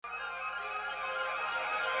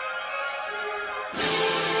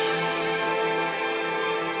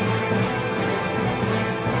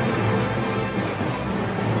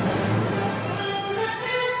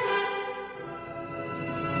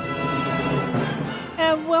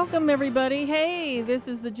And welcome, everybody. Hey, this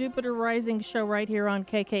is the Jupiter Rising Show right here on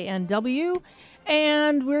KKNW.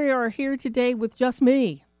 And we are here today with just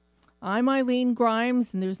me. I'm Eileen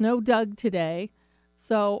Grimes, and there's no Doug today.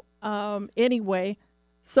 So, anyway,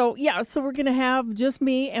 so we're going to have just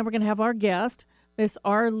me, and we're going to have our guest, Miss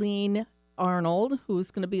Arlene Arnold, who's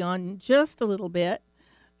going to be on just a little bit.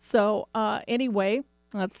 So, anyway,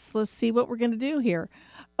 let's see what we're going to do here.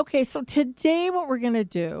 Okay, so today what we're going to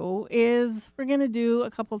do is we're going to do a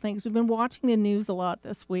couple of things. We've been watching the news a lot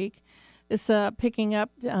this week. It's picking up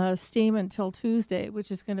steam until Tuesday, which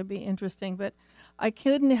is going to be interesting. But I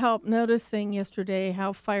couldn't help noticing yesterday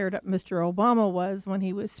how fired up Mr. Obama was when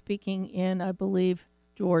he was speaking in, I believe,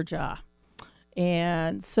 Georgia.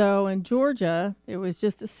 And so in Georgia, it was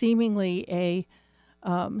just he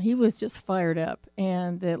was just fired up.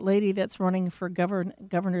 And the lady that's running for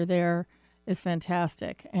governor there is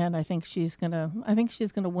fantastic, and I think she's gonna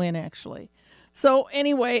win, actually. So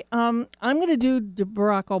anyway, I'm gonna do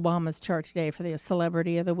Barack Obama's chart today for the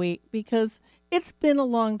Celebrity of the Week because it's been a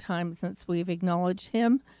long time since we've acknowledged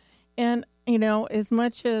him, and as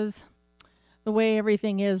much as the way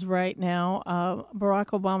everything is right now,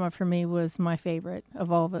 Barack Obama for me was my favorite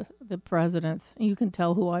of all the presidents. You can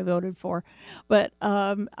tell who I voted for, but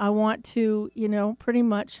I want to pretty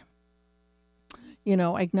much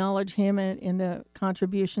acknowledge him in the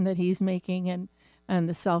contribution that he's making and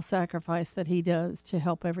the self-sacrifice that he does to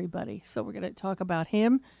help everybody. So we're going to talk about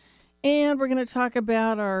him, and we're going to talk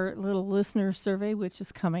about our little listener survey, which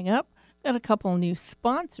is coming up. Got a couple new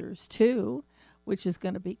sponsors, too, which is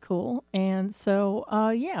going to be cool. And so,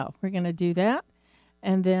 we're going to do that.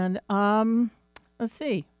 And then, let's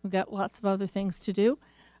see. We've got lots of other things to do.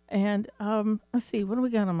 And let's see, what do we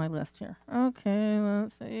got on my list here? Okay,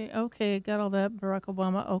 let's see. Okay, got all that. Barack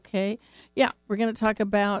Obama. Okay. Yeah, we're going to talk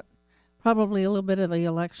about probably a little bit of the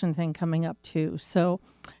election thing coming up, too. So,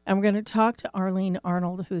 and we're going to talk to Arlene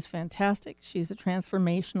Arnold, who's fantastic. She's a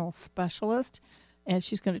transformational specialist, and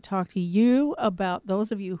she's going to talk to you about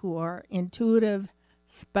those of you who are intuitive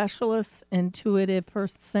specialists,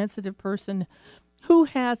 sensitive person who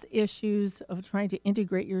has issues of trying to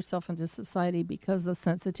integrate yourself into society because of the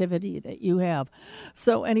sensitivity that you have.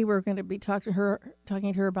 So anyway, we're going to be talking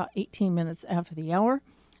to her about 18 minutes after the hour,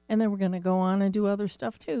 and then we're going to go on and do other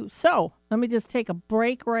stuff too. So let me just take a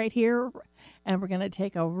break right here, and we're going to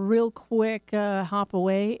take a real quick hop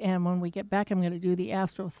away, and when we get back, I'm going to do the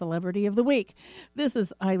Astro Celebrity of the Week. This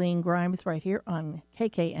is Eileen Grimes right here on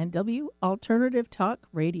KKNW Alternative Talk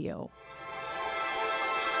Radio.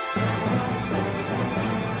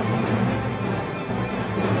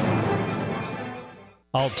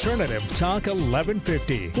 Alternative Talk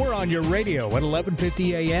 1150. We're on your radio at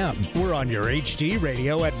 1150 a.m. We're on your HD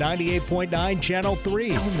radio at 98.9 Channel 3.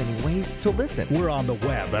 So many ways to listen. We're on the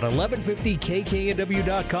web at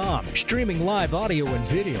 1150kknw.com, streaming live audio and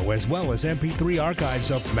video as well as MP3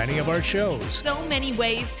 archives of many of our shows. So many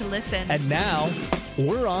ways to listen. And now,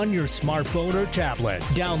 we're on your smartphone or tablet.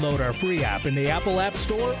 Download our free app in the Apple App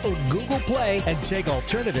Store or Google Play and take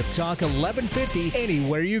Alternative Talk 1150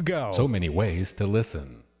 anywhere you go. So many ways to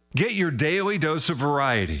listen. Get your daily dose of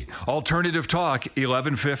variety. Alternative Talk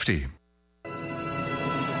 1150.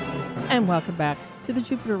 And welcome back to the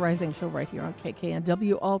Jupiter Rising Show right here on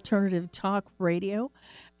KKNW Alternative Talk Radio.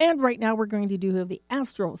 And right now we're going to do the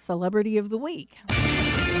Astro Celebrity of the Week.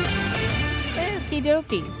 Okie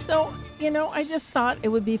dokie. So, I just thought it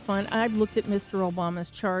would be fun. I've looked at Mr.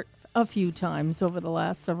 Obama's chart a few times over the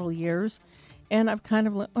last several years, and I've kind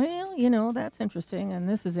of, that's interesting, and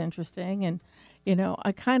this is interesting, and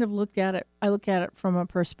I kind of look at it from a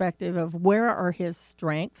perspective of where are his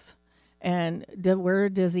strengths and where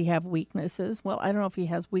does he have weaknesses? Well, I don't know if he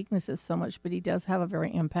has weaknesses so much, but he does have a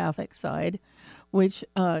very empathic side, which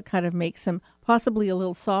kind of makes him possibly a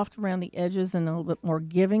little soft around the edges and a little bit more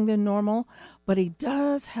giving than normal. But he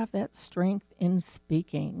does have that strength in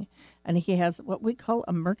speaking. And he has what we call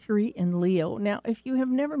a Mercury in Leo. Now, if you have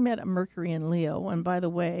never met a Mercury in Leo, and by the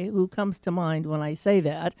way, who comes to mind when I say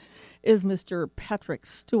that is Mr. Patrick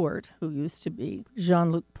Stewart, who used to be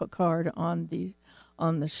Jean-Luc Picard on the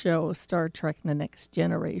show Star Trek The Next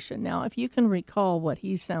Generation. Now, if you can recall what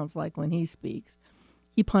he sounds like when he speaks,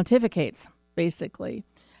 he pontificates, basically.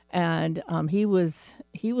 And he was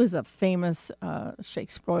a famous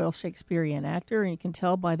Royal Shakespearean actor, and you can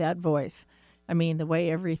tell by that voice. I mean, the way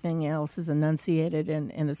everything else is enunciated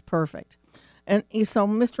and is perfect. And so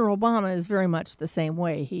Mr. Obama is very much the same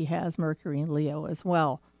way. He has Mercury in Leo as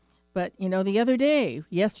well. But,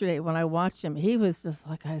 yesterday when I watched him, he was just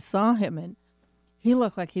like, I saw him, and he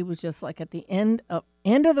looked like he was just like at the end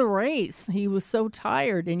of the race. He was so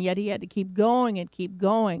tired, and yet he had to keep going and keep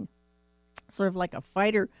going. sort of like a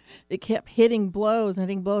fighter that kept hitting blows,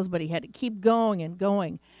 but he had to keep going and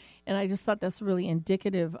going. And I just thought that's really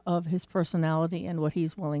indicative of his personality and what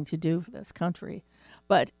he's willing to do for this country.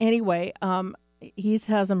 But anyway, he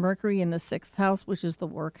has a Mercury in the 6th house, which is the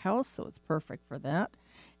work house, so it's perfect for that.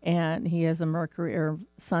 And he has a Mercury or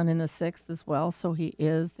Sun in the 6th as well, so he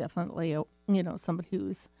is definitely somebody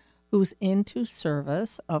who's into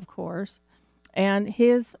service, of course. And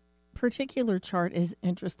his particular chart is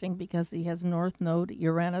interesting because he has North Node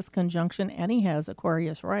Uranus conjunction and he has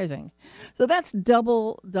Aquarius rising. So that's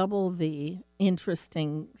double the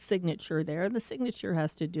interesting signature there. The signature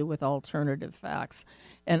has to do with alternative facts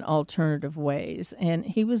and alternative ways. And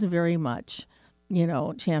he was very much,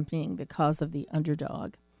 championing the cause of the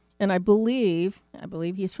underdog. And I believe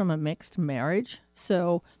he's from a mixed marriage.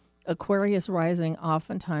 So Aquarius rising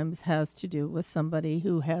oftentimes has to do with somebody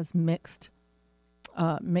who has mixed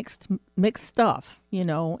stuff,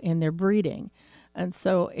 in their breeding. And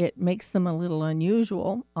so it makes them a little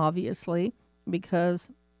unusual, obviously,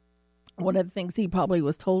 because one of the things he probably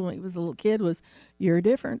was told when he was a little kid was, you're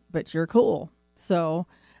different, but you're cool. So,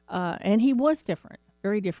 and he was different,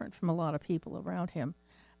 very different from a lot of people around him.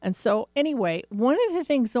 And so anyway, one of the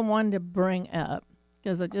things I wanted to bring up,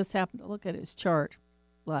 because I just happened to look at his chart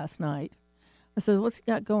last night, I said, what's he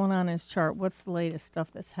got going on in his chart? What's the latest stuff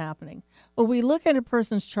that's happening? Well, we look at a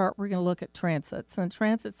person's chart, we're going to look at transits. And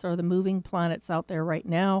transits are the moving planets out there right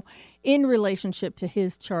now in relationship to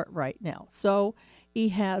his chart right now. So he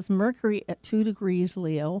has Mercury at 2 degrees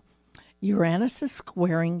Leo. Uranus is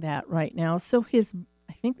squaring that right now. So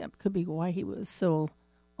I think that could be why he was so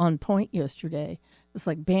on point yesterday. It's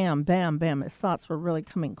like bam, bam, bam. His thoughts were really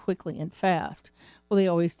coming quickly and fast. Well, they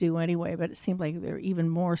always do anyway, but it seemed like they're even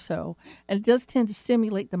more so. And it does tend to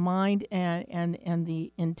stimulate the mind and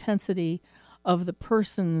the intensity of the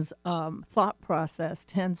person's thought process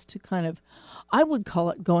tends to kind of, I would call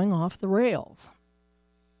it going off the rails.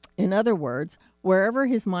 In other words, wherever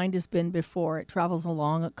his mind has been before, it travels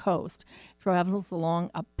along a coast, travels along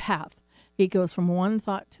a path. He goes from one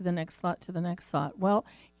thought to the next thought to the next thought. Well,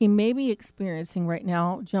 he may be experiencing right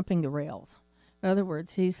now jumping the rails. In other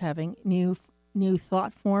words, he's having new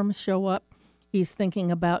thought forms show up. He's thinking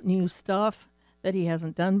about new stuff that he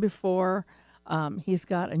hasn't done before. He's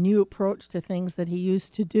got a new approach to things that he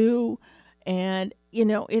used to do. And,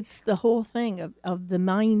 it's the whole thing of the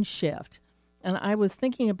mind shift. And I was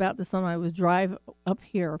thinking about this when I was driving up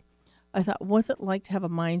here. I thought, what's it like to have a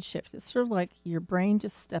mind shift? It's sort of like your brain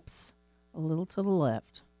just steps a little to the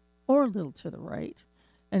left or a little to the right.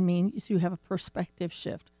 And means you have a perspective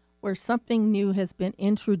shift where something new has been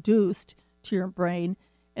introduced to your brain,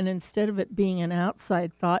 and instead of it being an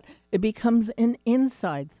outside thought, it becomes an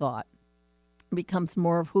inside thought. It becomes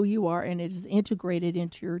more of who you are, and it is integrated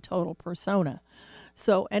into your total persona.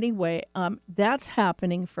 So anyway, that's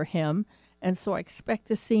happening for him, and so I expect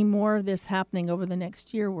to see more of this happening over the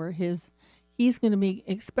next year where he's going to be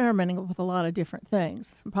experimenting with a lot of different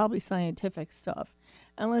things, probably scientific stuff.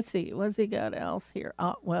 And let's see, what's he got else here?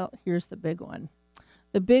 Well, here's the big one.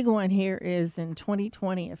 The big one here is in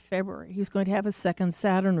 2020 of February. He's going to have a second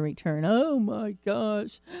Saturn return. Oh, my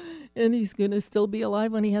gosh. And he's going to still be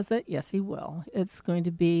alive when he has that? Yes, he will. It's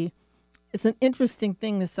an interesting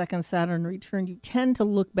thing, the second Saturn return. You tend to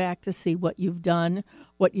look back to see what you've done,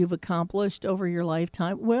 what you've accomplished over your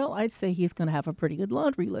lifetime. Well, I'd say he's going to have a pretty good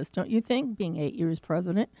laundry list, don't you think, being 8 years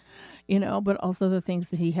president, but also the things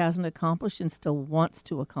that he hasn't accomplished and still wants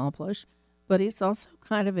to accomplish. But it's also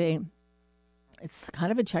kind of a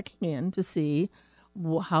checking in to see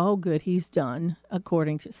how good he's done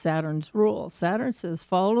according to Saturn's rules. Saturn says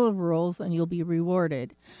follow the rules and you'll be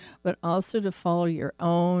rewarded, but also to follow your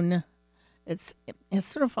own. It's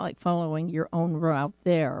sort of like following your own route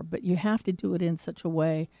there, but you have to do it in such a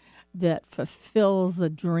way that fulfills the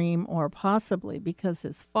dream, or possibly because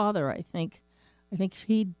his father, I think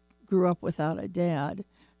he grew up without a dad,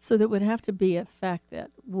 so there would have to be a fact that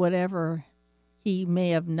whatever he may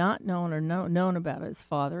have not known or known about his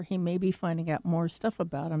father, he may be finding out more stuff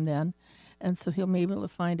about him then. And so he'll be able to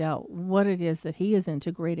find out what it is that he is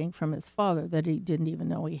integrating from his father that he didn't even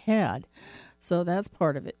know he had. So that's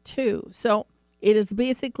part of it, too. So it is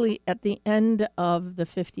basically at the end of the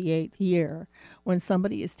 58th year when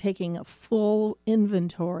somebody is taking a full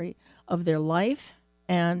inventory of their life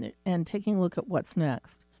and taking a look at what's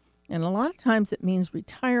next. And a lot of times it means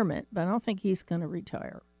retirement, but I don't think he's going to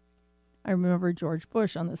retire. I remember George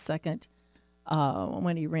Bush on the second,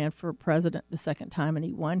 when he ran for president the second time and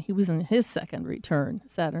he won. He was in his second return,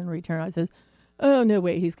 Saturn return. I said, oh, no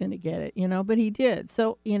way he's going to get it, but he did.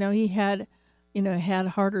 So, he had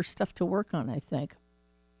harder stuff to work on, I think.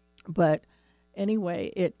 But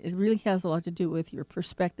anyway, it really has a lot to do with your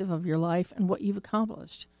perspective of your life and what you've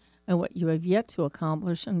accomplished and what you have yet to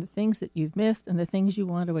accomplish and the things that you've missed and the things you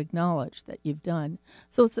want to acknowledge that you've done.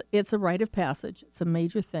 So it's a rite of passage. It's a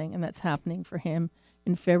major thing, and that's happening for him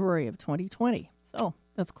in February of 2020. So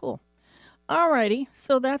that's cool. All righty.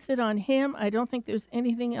 So that's it on him. I don't think there's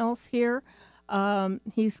anything else here.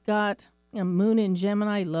 He's got a moon in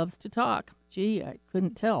Gemini, loves to talk. Gee, I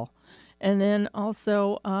couldn't tell. And then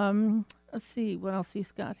also, let's see what else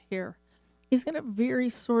he's got here. He's got a very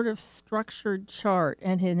sort of structured chart.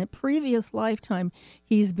 And in a previous lifetime,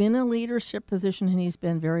 he's been in a leadership position and he's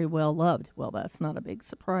been very well loved. Well, that's not a big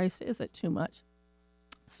surprise, is it? Too much.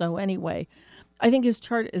 So anyway, I think his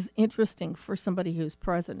chart is interesting for somebody who's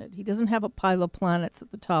president. He doesn't have a pile of planets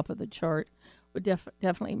at the top of the chart, which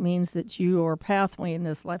definitely means that your pathway in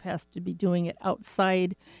this life has to be doing it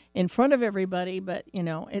outside in front of everybody. But,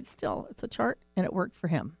 it's a chart, and it worked for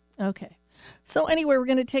him. Okay. So anyway, we're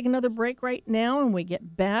going to take another break right now. And we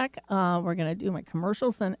get back, we're going to do my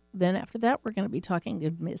commercials. And then after that, we're going to be talking to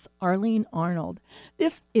Miss Arlene Arnold.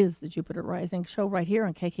 This is the Jupiter Rising Show right here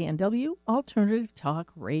on KKNW, Alternative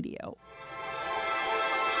Talk Radio.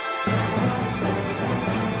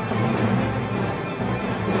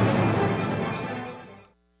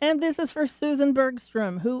 And this is for Susan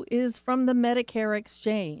Bergstrom, who is from the Medicare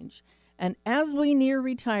Exchange. And as we near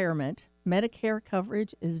retirement, Medicare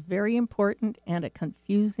coverage is very important and a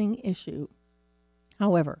confusing issue.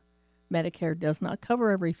 However, Medicare does not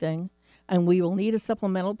cover everything, and we will need a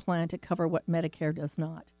supplemental plan to cover what Medicare does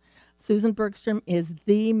not. Susan Bergstrom is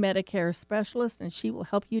the Medicare specialist, and she will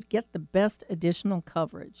help you get the best additional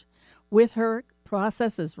coverage. With her,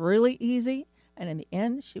 process is really easy, and in the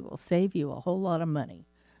end, she will save you a whole lot of money.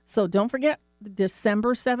 So don't forget,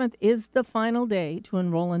 December 7th is the final day to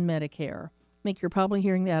enroll in Medicare. I think you're probably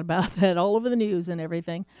hearing about that all over the news and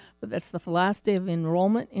everything, but that's the last day of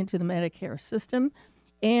enrollment into the Medicare system.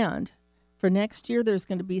 And for next year, there's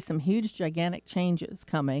going to be some huge, gigantic changes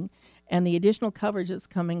coming, and the additional coverages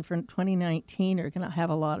coming from 2019 are going to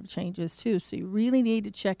have a lot of changes too. So you really need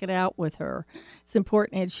to check it out with her. It's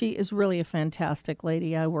important, and she is really a fantastic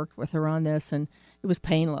lady. I worked with her on this, and it was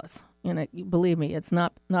painless. Believe me, it's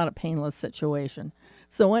not a painless situation.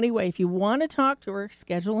 So anyway, if you want to talk to her,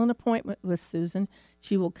 schedule an appointment with Susan.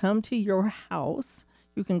 She will come to your house.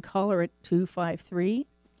 You can call her at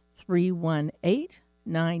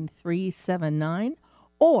 253-318-9379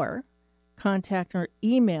 or contact her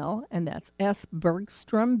email, and that's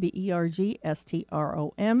sbergstrom,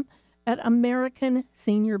 BERGSTROM, at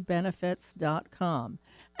AmericanSeniorBenefits.com.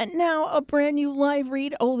 And now a brand new live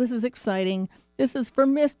read. Oh, this is exciting. This is for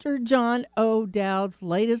Mr. John O'Dowd's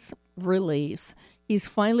latest release. He's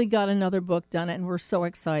finally got another book done, and we're so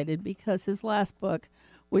excited because his last book,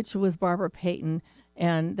 which was Barbara Payton,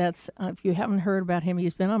 and that's, if you haven't heard about him,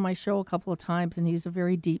 he's been on my show a couple of times, and he's a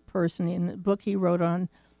very deep person. And the book he wrote on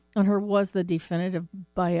her was the definitive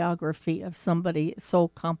biography of somebody so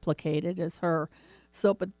complicated as her.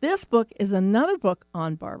 So, but this book is another book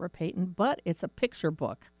on Barbara Payton, but it's a picture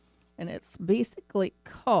book, and it's basically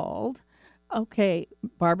called...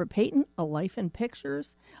 Barbara Payton, A Life in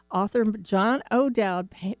Pictures. Author John O'Dowd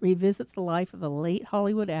revisits the life of the late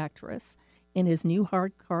Hollywood actress in his new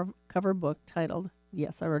hardcover book titled,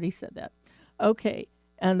 yes, I already said that. Okay,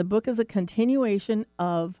 and the book is a continuation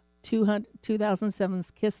of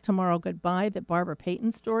 2007's Kiss Tomorrow Goodbye, the Barbara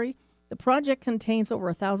Payton story. The project contains over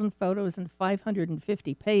 1,000 photos and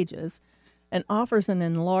 550 pages and offers an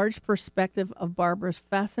enlarged perspective of Barbara's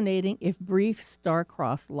fascinating, if brief,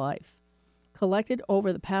 star-crossed life. Collected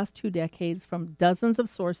over the past 2 decades from dozens of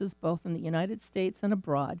sources, both in the United States and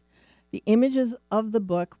abroad. The images of the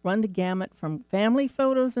book run the gamut from family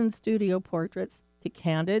photos and studio portraits to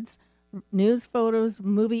candids, news photos,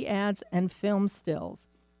 movie ads, and film stills.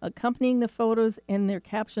 Accompanying the photos in their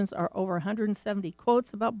captions are over 170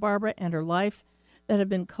 quotes about Barbara and her life that have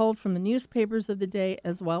been culled from the newspapers of the day,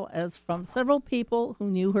 as well as from several people who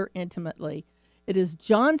knew her intimately. It is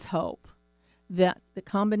John's hope that the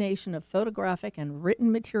combination of photographic and written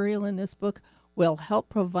material in this book will help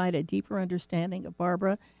provide a deeper understanding of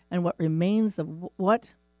Barbara and what remains of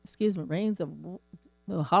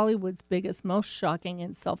Hollywood's biggest, most shocking,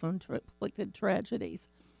 and self-inflicted tragedies.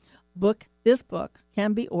 This book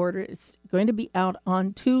can be ordered. It's going to be out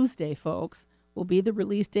on Tuesday, folks. Will be the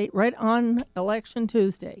release date right on Election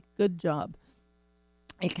Tuesday. Good job.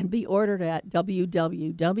 It can be ordered at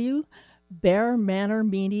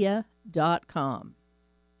www.bearmanormedia.com.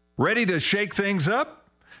 Ready to shake things up?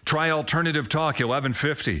 Try Alternative Talk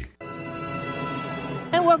 1150.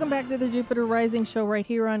 And welcome Welcome back to the Jupiter Rising Show right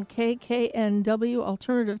here on KKNW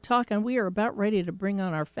Alternative Talk, and we are about ready to bring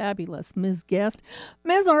on our fabulous Ms. Guest.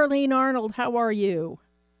 Ms. Arlene Arnold, how are you?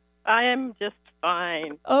 I am just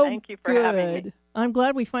fine. Oh, thank you for having me. I'm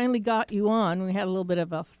glad we finally got you on. We had a little bit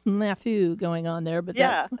of a snafu going on there, but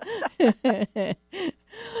Yeah. that's...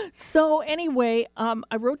 So anyway,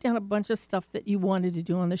 I wrote down a bunch of stuff that you wanted to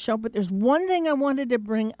do on the show, but there's one thing I wanted to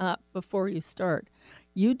bring up before you start.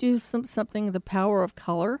 You do something, the power of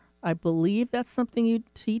color. I believe that's something you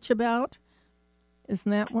teach about. Isn't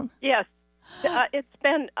that one? Yes.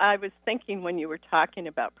 I was thinking when you were talking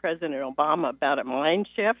about President Obama about a mind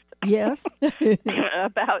shift. Yes.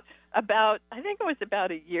 about I think it was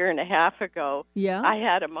about a year and a half ago. Yeah. I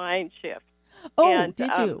had a mind shift. Oh, and,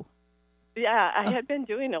 did you? Yeah, I had been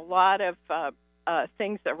doing a lot of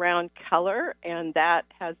things around color, and that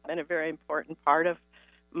has been a very important part of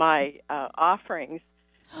my offerings.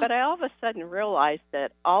 But I all of a sudden realized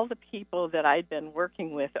that all the people that I'd been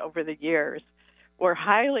working with over the years were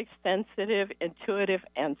highly sensitive, intuitive,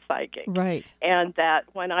 and psychic. Right. And that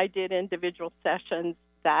when I did individual sessions,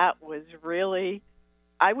 that was really,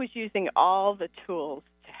 I was using all the tools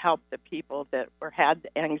to help the people that had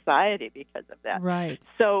anxiety because of that. Right.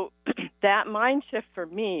 So that mind shift for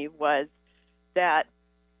me was that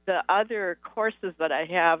the other courses that I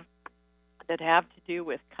have that have to do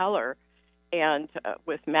with color and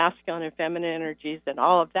with masculine and feminine energies and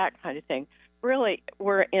all of that kind of thing really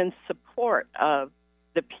were in support of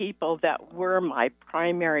the people that were my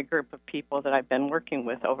primary group of people that I've been working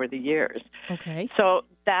with over the years. Okay. So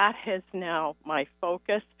that is now my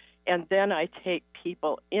focus. And then I take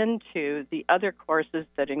people into the other courses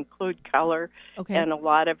that include color and a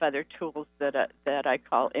lot of other tools that I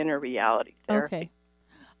call inner reality therapy. Okay.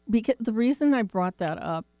 Because the reason I brought that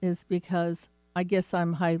up is because I guess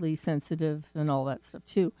I'm highly sensitive and all that stuff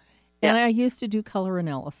too. And I used to do color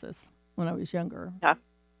analysis when I was younger. Yeah.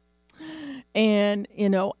 And,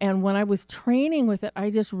 and when I was training with it, I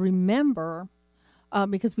just remember,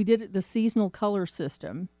 because we did the seasonal color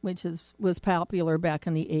system, which was popular back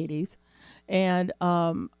in the 80s. And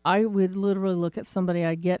I would literally look at somebody,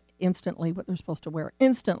 I'd get instantly what they're supposed to wear,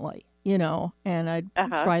 instantly, and I'd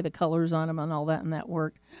try the colors on them and all that, and that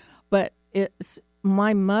worked. But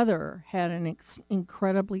my mother had an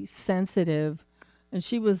incredibly sensitive, and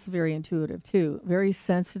she was very intuitive too, very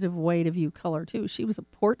sensitive way to view color too. She was a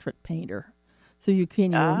portrait painter. So you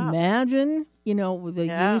imagine,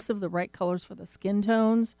 the use of the right colors for the skin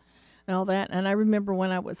tones and all that. And I remember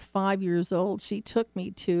when I was 5 years old, she took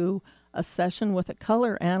me to a session with a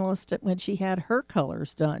color analyst when she had her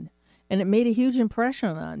colors done. And it made a huge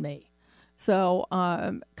impression on me. So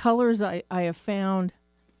colors I have found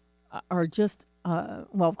are just,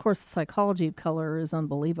 of course, the psychology of color is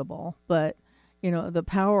unbelievable. But, the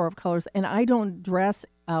power of colors. And I don't dress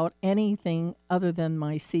out anything other than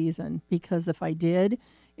my season, because if I did,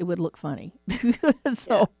 it would look funny.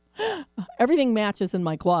 So everything matches in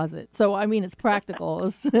my closet. So, it's practical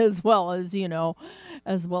as well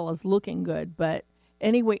as looking good. But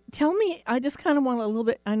anyway, tell me, I just kind of want a little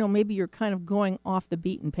bit, I know maybe you're kind of going off the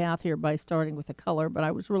beaten path here by starting with the color, but I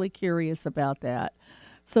was really curious about that.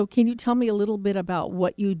 So can you tell me a little bit about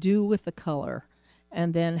what you do with the color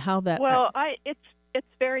and then how that... Well, it's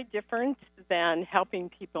very different than helping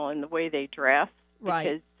people in the way they dress.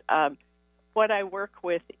 Right. Because what I work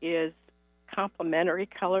with is complementary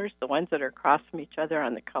colors, the ones that are across from each other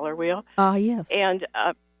on the color wheel. Yes. And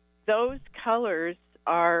those colors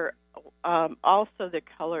are also the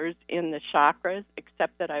colors in the chakras,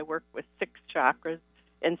 except that I work with 6 chakras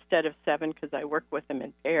instead of 7 because I work with them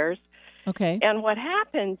in pairs. Okay. And what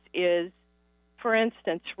happens is, for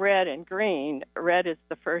instance, red and green. Red is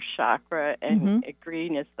the first chakra, and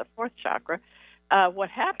green is the 4th chakra. What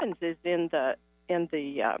happens is in the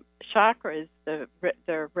chakras, the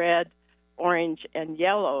red, orange, and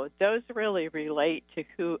yellow. Those really relate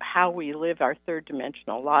to how we live our third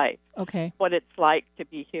dimensional life. Okay. What it's like to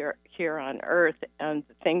be here on Earth, and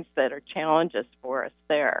the things that are challenges for us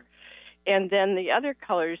there. And then the other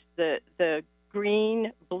colors, the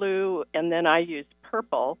green, blue, and then I use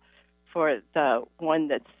purple for the one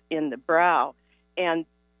that's in the brow. And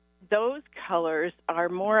those colors are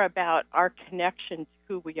more about our connection to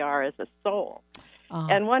who we are as a soul.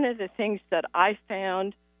 And one of the things that I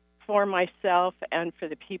found for myself and for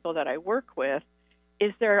the people that I work with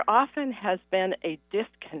is there often has been a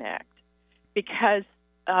disconnect because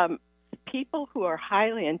people who are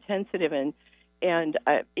highly insensitive and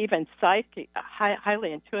even psychic,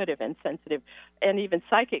 highly intuitive and sensitive, and even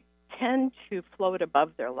psychic, tend to float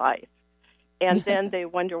above their life. And then they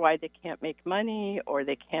wonder why they can't make money or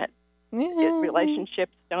they can't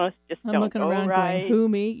relationships I'm don't looking go around right. going, who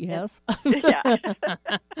me? Yes. Yeah.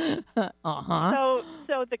 Uh-huh.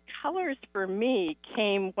 So the colors for me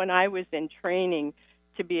came when I was in training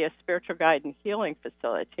to be a spiritual guide and healing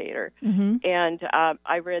facilitator. Mm-hmm. And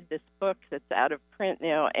I read this book that's out of print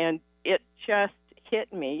now, and it just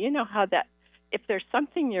hit me. You know how that if there's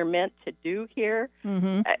something you're meant to do here,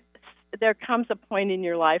 Mm-hmm. there comes a point in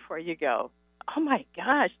your life where you go, oh, my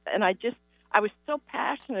gosh. And I was so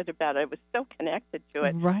passionate about it. I was so connected to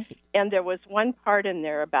it. Right. And there was one part in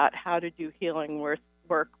there about how to do healing work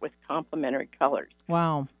with complementary colors.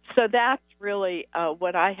 Wow. So that's really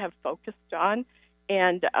what I have focused on.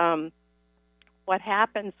 And what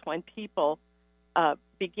happens when people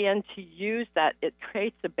begin to use that, it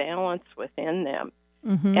creates a balance within them.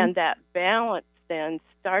 Mm-hmm. And that balance then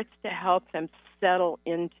starts to help them settle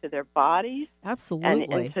into their bodies Absolutely.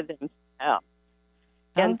 and into themselves.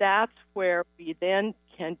 And that's where we then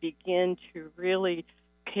can begin to really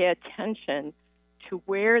pay attention to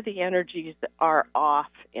where the energies are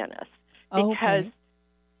off in us. Because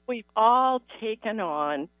we've all taken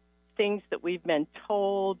on things that we've been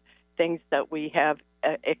told, things that we have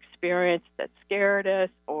experienced that scared us,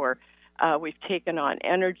 or we've taken on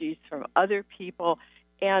energies from other people.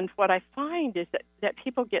 And what I find is that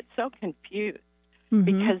people get so confused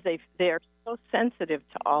because they're so sensitive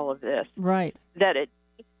to all of this, right, that it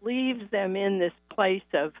leaves them in this place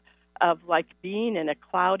of like being in a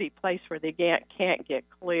cloudy place where they can't get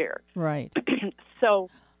clear. right. So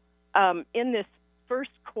in this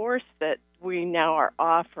first course that we now are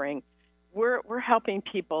offering, we're helping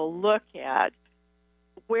people look at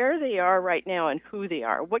where they are right now and who they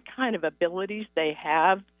are, what kind of abilities they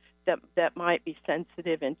have that might be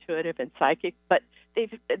sensitive, intuitive, and psychic. But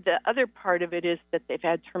the other part of it is that they've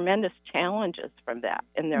had tremendous challenges from that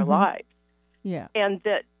in their lives. Yeah. And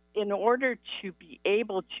that in order to be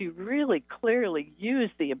able to really clearly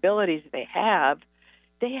use the abilities they have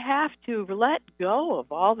to let go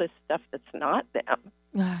of all this stuff that's not them.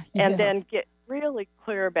 And then get really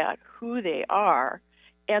clear about who they are.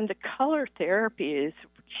 And the color therapy is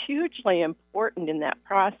hugely important in that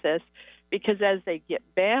process, because as they get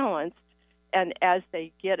balanced and as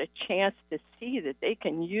they get a chance to see that they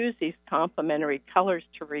can use these complementary colors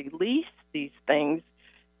to release these things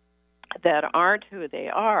that aren't who they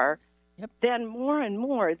are, then more and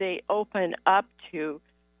more they open up to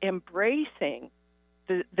embracing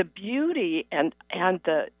the beauty and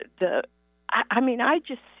I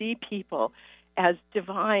just see people as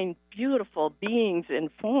divine, beautiful beings in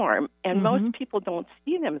form, and most people don't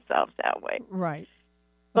see themselves that way. Right.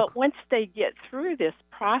 But once they get through this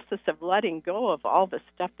process of letting go of all the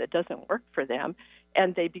stuff that doesn't work for them,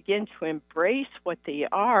 and they begin to embrace what they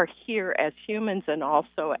are here as humans and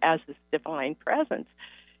also as this divine presence,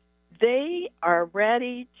 they are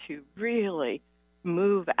ready to really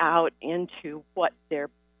move out into what their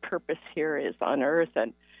purpose here is on Earth,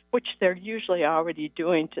 and which they're usually already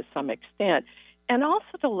doing to some extent. And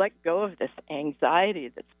also to let go of this anxiety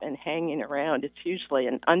that's been hanging around. It's usually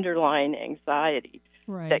an underlying anxiety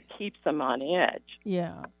that keeps them on edge.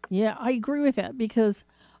 Yeah, I agree with that, because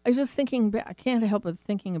I was just thinking back. I can't help but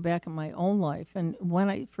thinking back in my own life, and when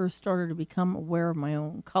I first started to become aware of my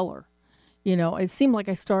own color. You know, it seemed like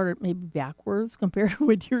I started maybe backwards compared to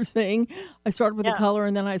what you're saying. I started with the color,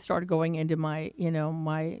 and then I started going into my,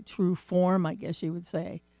 my true form, I guess you would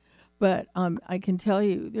say. But I can tell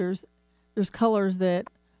you, there's colors that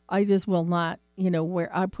I just will not, where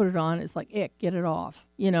I put it on, it's like, ick, get it off.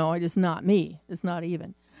 It's not me. It's not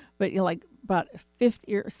even. But like about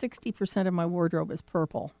 50 or 60% of my wardrobe is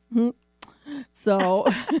purple. So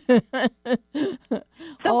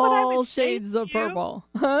all shades of purple.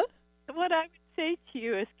 Huh? What I would say to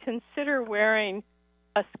you is consider wearing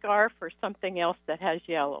a scarf or something else that has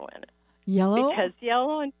yellow in it. Yellow? Because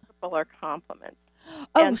yellow and purple are complements.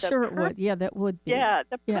 Oh, sure it would. Yeah, that would be. Yeah,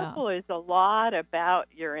 the purple is a lot about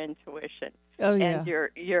your intuition and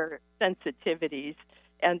your sensitivities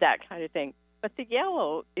and that kind of thing. But the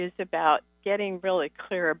yellow is about getting really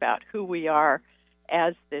clear about who we are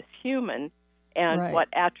as this human and what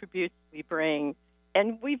attributes we bring.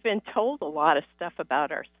 And we've been told a lot of stuff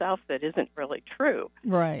about ourselves that isn't really true.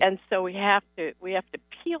 Right. And so we have to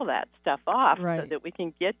peel that stuff off so that we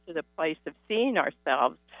can get to the place of seeing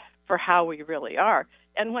ourselves for how we really are.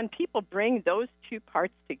 And when people bring those two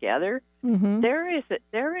parts together, there is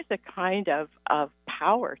a kind of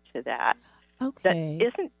power to that. Okay. That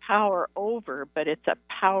isn't power over, but it's a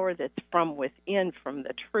power that's from within, from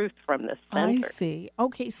the truth, from the center. I see.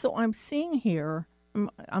 Okay, so I'm seeing here,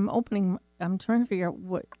 I'm trying to figure out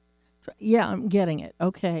what, I'm getting it.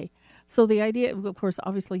 Okay. So the idea, of course,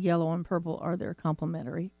 obviously yellow and purple are there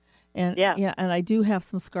complementary. And Yeah. and I do have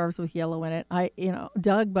some scarves with yellow in it.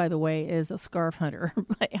 Doug, by the way, is a scarf hunter.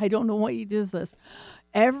 I don't know why he does this.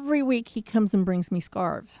 Every week he comes and brings me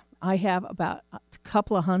scarves. I have about a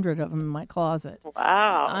couple of hundred of them in my closet.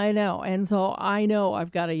 Wow. I know. And so I know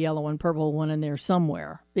I've got a yellow and purple one in there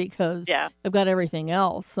somewhere because I've got everything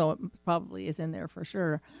else. So it probably is in there for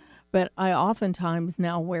sure. But I oftentimes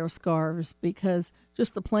now wear scarves because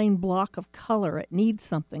just the plain block of color, it needs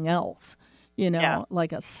something else,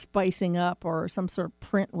 like a spicing up or some sort of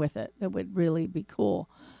print with it that would really be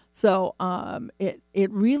cool. So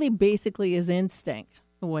it really basically is instinct,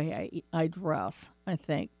 the way I dress, I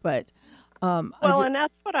think. But and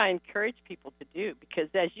that's what I encourage people to do, because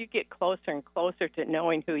as you get closer and closer to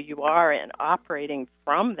knowing who you are and operating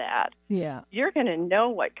from that, you're going to know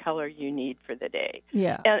what color you need for the day.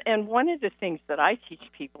 Yeah. And one of the things that I teach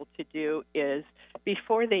people to do is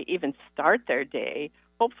before they even start their day,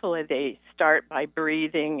 hopefully they start by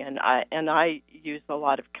breathing, and I use a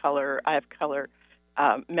lot of color. I have color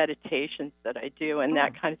meditations that I do and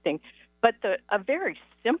that kind of thing. But a very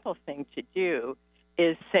simple thing to do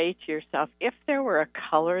is say to yourself, if there were a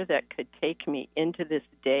color that could take me into this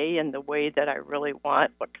day in the way that I really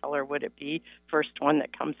want, what color would it be? First one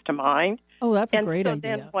that comes to mind. Oh, that's a great idea. And so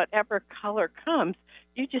then whatever color comes,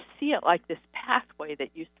 you just see it like this pathway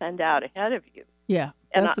that you send out ahead of you. Yeah,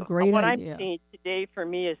 that's a great what idea. I'm seeing today for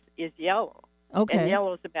me is yellow. Okay. And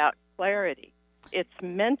yellow is about clarity. It's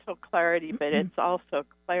mental clarity, but it's also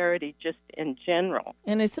clarity just in general.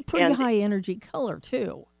 And it's a pretty high energy color,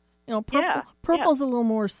 too. Purple's a little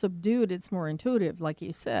more subdued. It's more intuitive, like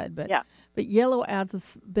you said. But yellow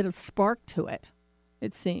adds a bit of spark to it,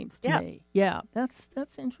 it seems to me. Yeah, that's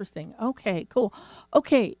interesting. Okay, cool.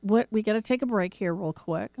 Okay, we got to take a break here real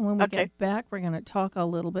quick. And when we get back, we're going to talk a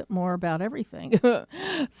little bit more about everything.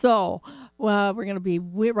 So we're going to be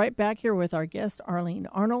right back here with our guest, Arlene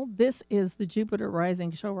Arnold. This is the Jupiter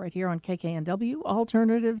Rising Show right here on KKNW,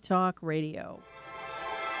 Alternative Talk Radio.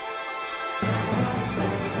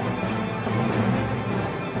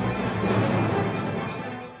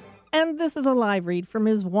 And this is a live read from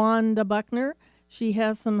Ms. Wanda Buckner. She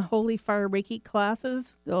has some Holy Fire Reiki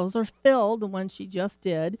classes. Those are filled, the ones she just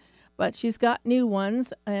did. But she's got new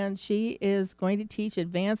ones, and she is going to teach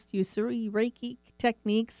advanced Usui Reiki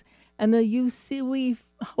techniques and the Usui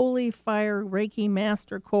Holy Fire Reiki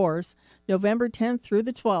Master Course, November 10th through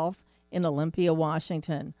the 12th in Olympia,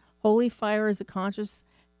 Washington. Holy Fire is a conscious,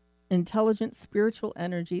 intelligent, spiritual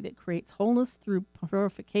energy that creates wholeness through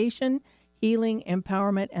purification, healing,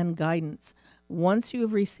 empowerment, and guidance. Once you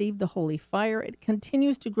have received the holy fire, it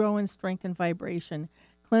continues to grow in strength and vibration,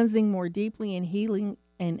 cleansing more deeply and healing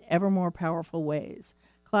in ever more powerful ways.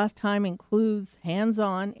 Class time includes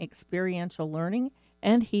hands-on experiential learning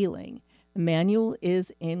and healing. The manual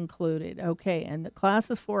is included. Okay, and the class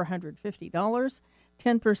is $450,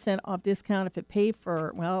 10% off discount if it paid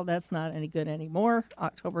for, that's not any good anymore.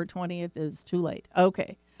 October 20th is too late.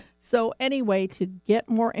 Okay. So anyway, to get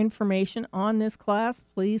more information on this class,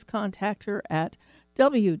 please contact her at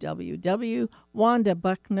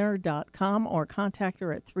www.wandabuckner.com or contact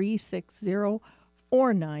her at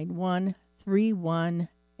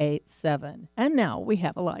 360-491-3187. And now we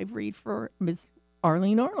have a live read for Ms.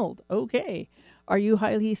 Arlene Arnold. Okay. Are you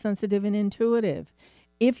highly sensitive and intuitive?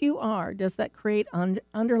 If you are, does that create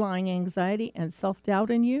underlying anxiety and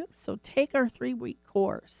self-doubt in you? So take our 3-week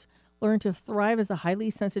course. Learn to thrive as a highly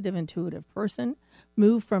sensitive, intuitive person.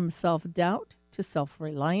 Move from self-doubt to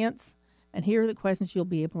self-reliance. And here are the questions you'll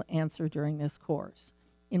be able to answer during this course.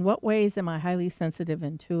 In what ways am I highly sensitive,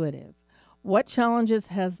 intuitive? What challenges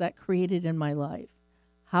has that created in my life?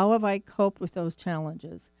 How have I coped with those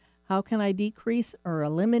challenges? How can I decrease or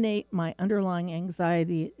eliminate my underlying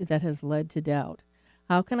anxiety that has led to doubt?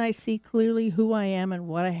 How can I see clearly who I am and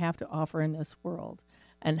what I have to offer in this world?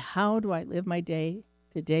 And how do I live my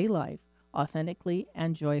day-to-day life authentically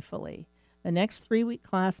and joyfully? The next 3-week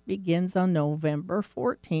class begins on November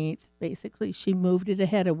 14th. Basically, she moved it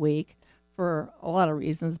ahead a week for a lot of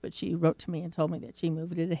reasons, but she wrote to me and told me that she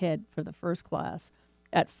moved it ahead for the first class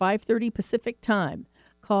at 5:30 Pacific time.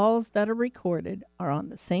 Calls that are recorded are on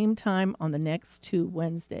the same time on the next 2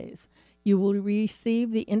 Wednesdays. You will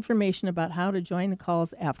receive the information about how to join the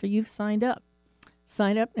calls after you've signed up.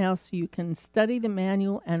 Sign up now so you can study the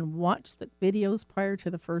manual and watch the videos prior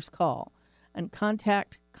to the first call. And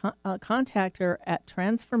contact her at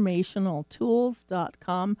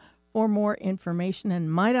transformationaltools.com for more information.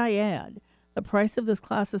 And might I add, the price of this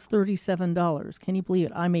class is $37. Can you believe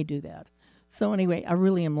it? I may do that. So anyway, I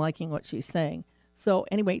really am liking what she's saying. So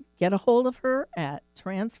anyway, get a hold of her at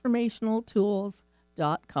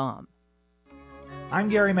transformationaltools.com. I'm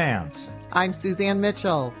Gary Mance. I'm Suzanne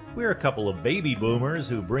Mitchell. We're a couple of baby boomers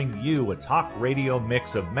who bring you a talk radio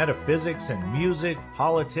mix of metaphysics and music,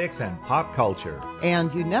 politics, and pop culture.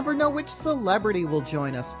 And you never know which celebrity will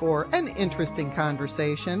join us for an interesting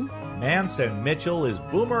conversation. Mance and Mitchell is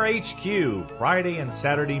Boomer HQ, Friday and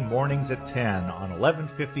Saturday mornings at 10 on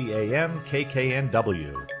 1150 AM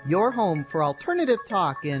KKNW. Your home for alternative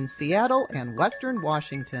talk in Seattle and Western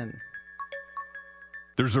Washington.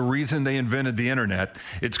 There's a reason they invented the internet.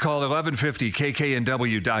 It's called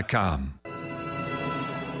 1150kknw.com.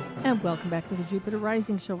 And welcome back to the Jupiter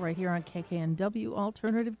Rising Show right here on KKNW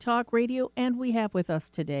Alternative Talk Radio. And we have with us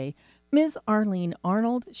today Ms. Arlene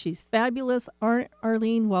Arnold. She's fabulous.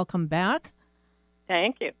 Arlene, welcome back.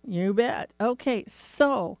 Thank you. You bet. Okay,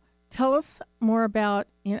 so tell us more about,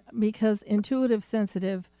 because intuitive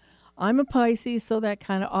sensitive, I'm a Pisces, so that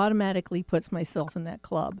kind of automatically puts myself in that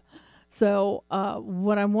club. So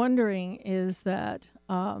what I'm wondering is that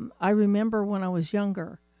I remember when I was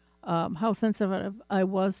younger how sensitive I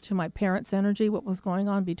was to my parents' energy, what was going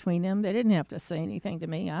on between them. They didn't have to say anything to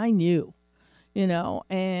me. I knew,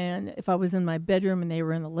 and if I was in my bedroom and they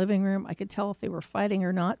were in the living room, I could tell if they were fighting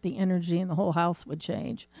or not. The energy in the whole house would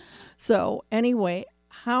change. So anyway,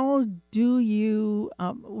 how do you,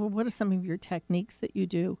 what are some of your techniques that you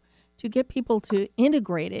do to get people to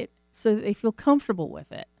integrate it so that they feel comfortable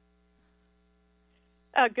with it?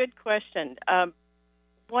 Good question.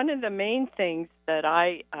 One of the main things that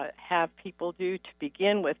I have people do to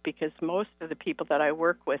begin with, because most of the people that I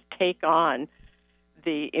work with take on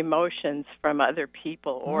the emotions from other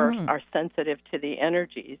people or are sensitive to the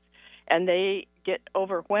energies, and they get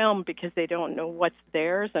overwhelmed because they don't know what's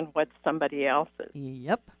theirs and what's somebody else's.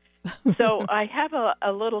 Yep. So I have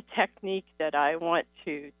a little technique that I want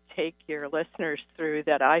to take your listeners through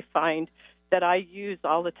that I find that I use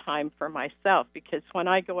all the time for myself, because when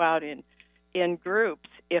I go out in groups,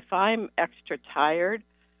 if I'm extra tired,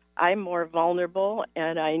 I'm more vulnerable,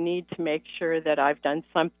 and I need to make sure that I've done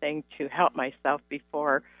something to help myself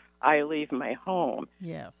before I leave my home.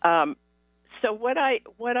 Yes. So what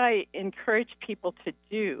I encourage people to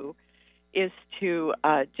do is to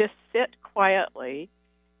just sit quietly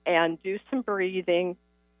and do some breathing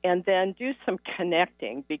and then do some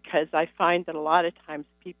connecting, because I find that a lot of times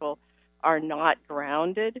people are not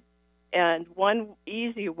grounded. And one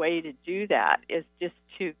easy way to do that is just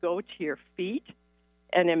to go to your feet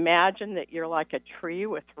and imagine that you're like a tree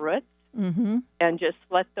with roots, and just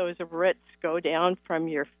let those roots go down from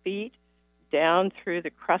your feet, down through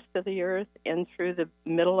the crust of the earth, in through the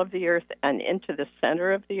middle of the earth, and into the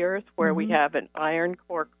center of the earth where we have an iron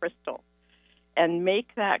core crystal. And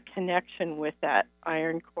make that connection with that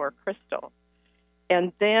iron core crystal.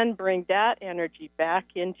 And then bring that energy back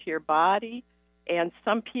into your body. And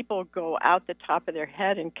some people go out the top of their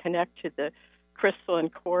head and connect to the crystalline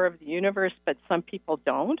core of the universe, but some people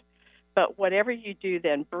don't. But whatever you do,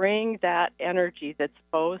 then bring that energy that's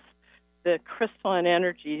both the crystalline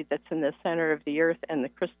energy that's in the center of the earth and the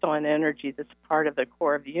crystalline energy that's part of the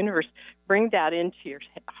core of the universe, bring that into your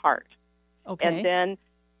heart. Okay. And then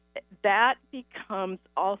that becomes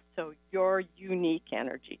also your unique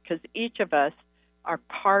energy, because each of us are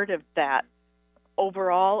part of that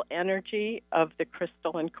overall energy of the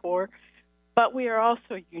crystalline core, but we are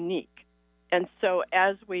also unique. And so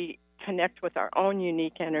as we connect with our own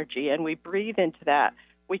unique energy and we breathe into that,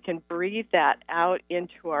 we can breathe that out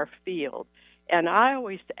into our field. And I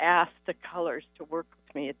always ask the colors to work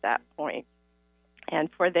with me at that point,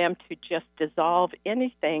 and for them to just dissolve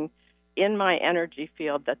anything in my energy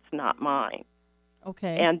field that's not mine.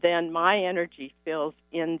 Okay. And then my energy fills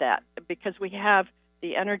in that, because we have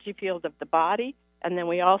the energy field of the body, and then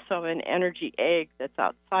we also have an energy egg that's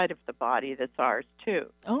outside of the body that's ours too.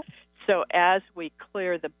 Oh. So as we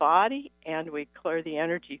clear the body and we clear the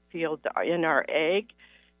energy field in our egg,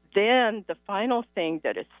 then the final thing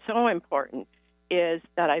that is so important is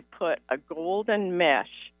that I put a golden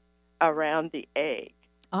mesh around the egg.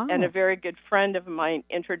 Oh. And a very good friend of mine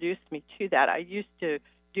introduced me to that. I used to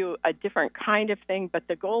do a different kind of thing, but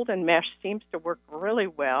the golden mesh seems to work really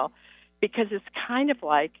well, because it's kind of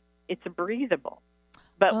like it's breathable.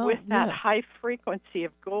 But with that high frequency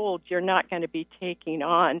of gold, you're not going to be taking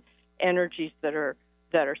on energies that are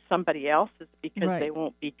somebody else's, because they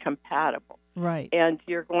won't be compatible. Right. And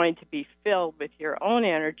you're going to be filled with your own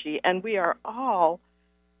energy. And we are all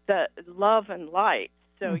the love and light.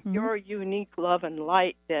 So your unique love and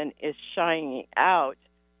light then is shining out,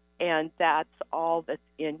 and that's all that's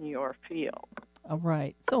in your field. All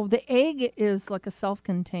right. So the egg is like a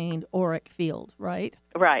self-contained auric field, right?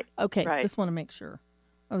 Right. Okay. Right. Just want to make sure.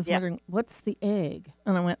 I was wondering, what's the egg?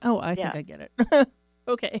 And I went, I think I get it.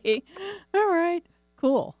 Okay. All right.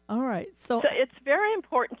 Cool. All right. So it's very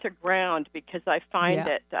important to ground, because I find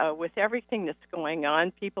Yeah. that with everything that's going on,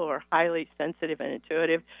 people who are highly sensitive and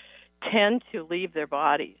intuitive tend to leave their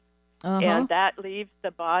bodies. And that leaves the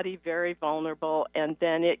body very vulnerable, and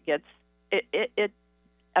then it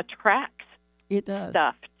attracts it does.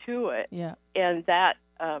 stuff to it. Yeah. And that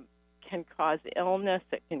can cause illness.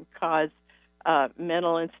 It can cause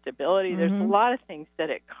mental instability. There's a lot of things that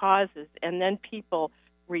it causes, and then people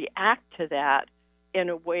react to that in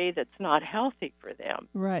a way that's not healthy for them.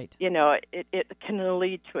 Right. You know, it can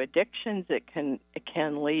lead to addictions. It can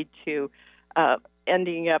lead to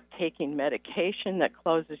ending up taking medication that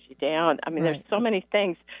closes you down. I mean, there's so many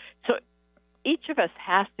things. So each of us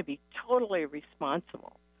has to be totally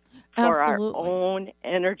responsible for Absolutely. our own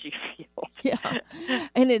energy field. Yeah.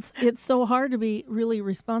 And it's so hard to be really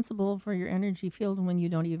responsible for your energy field when you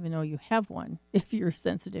don't even know you have one. If you're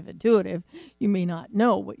sensitive intuitive, you may not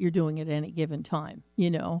know what you're doing at any given time,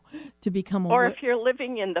 to become Or if you're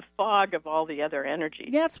living in the fog of all the other energies.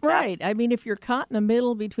 That's right. I mean, if you're caught in the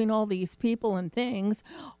middle between all these people and things,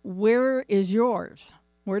 where is yours?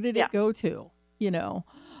 Where did it go to?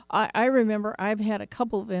 I remember I've had a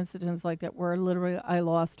couple of incidents like that where literally I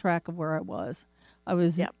lost track of where I was. I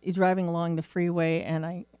was driving along the freeway, and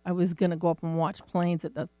I was going to go up and watch planes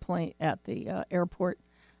at the airport.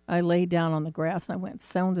 I laid down on the grass, and I went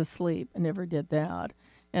sound asleep. I never did that.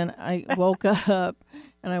 And I woke up,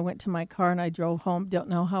 and I went to my car, and I drove home. Don't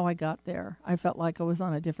know how I got there. I felt like I was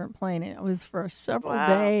on a different plane. And it was for several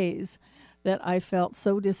days that I felt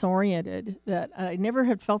so disoriented that I never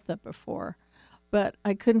had felt that before. But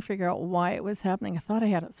I couldn't figure out why it was happening. I thought I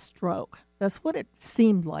had a stroke. That's what it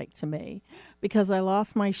seemed like to me, because I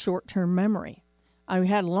lost my short-term memory. I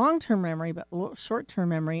had long-term memory, but short-term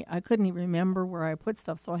memory, I couldn't even remember where I put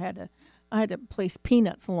stuff. So I had to place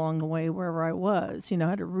peanuts along the way wherever I was. I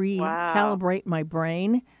had to recalibrate my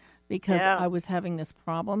brain because I was having this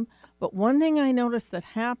problem. But one thing I noticed that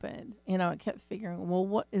happened, I kept figuring, well,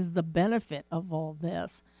 what is the benefit of all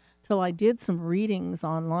this? Till I did some readings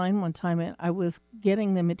online one time, and I was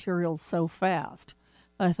getting the materials so fast.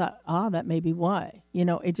 I thought, that may be why.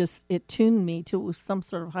 It tuned me to some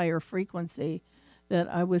sort of higher frequency that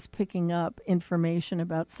I was picking up information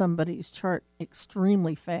about somebody's chart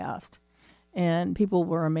extremely fast. And people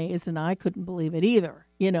were amazed, and I couldn't believe it either,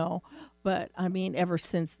 But, I mean, ever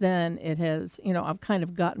since then, it has, I've kind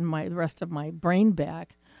of gotten the rest of my brain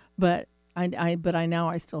back. But I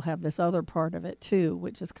still have this other part of it too,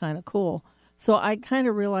 which is kind of cool. So I kind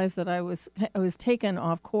of realized that I was taken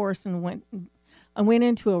off course and I went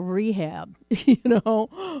into a rehab.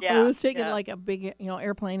 I was taking like a big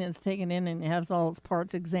airplane and it's taken in and has all its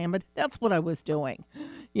parts examined. That's what I was doing,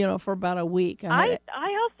 for about a week. I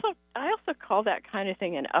also call that kind of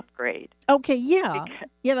thing an upgrade. Okay, yeah,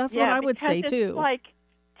 that's what I would say too. It's like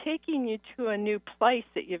taking you to a new place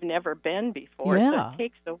that you've never been before. Yeah. So it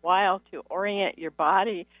takes a while to orient your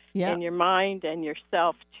body and your mind and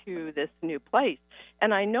yourself to this new place.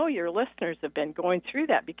 And I know your listeners have been going through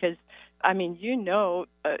that because, I mean,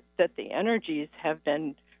 that the energies have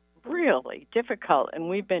been really difficult, and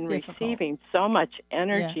we've been receiving so much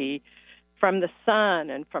energy from the sun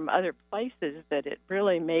and from other places that it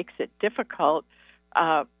really makes it difficult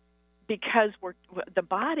because the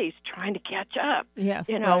body's trying to catch up. Yes,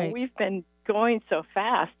 we've been going so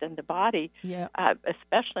fast, and the body,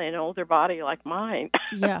 especially an older body like mine.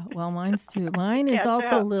 Yeah, well, mine's too. Mine is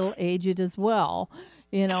also a little aged as well,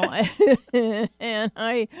 and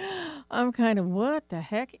I'm kind of, what the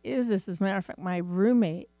heck is this? As a matter of fact, my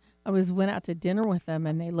roommate, I went out to dinner with them,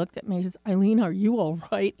 and they looked at me and says, Eileen, are you all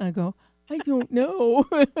right? And I go, I don't know.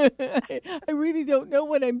 I really don't know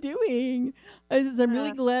what I'm doing. I says, I'm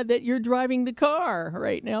really glad that you're driving the car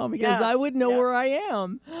right now because I wouldn't know where I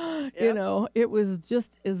am. It was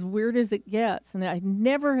just as weird as it gets. And I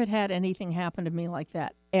never had anything happen to me like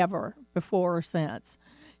that ever before or since.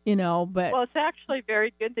 But well, it's actually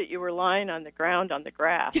very good that you were lying on the ground on the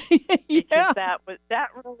grass because that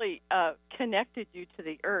really connected you to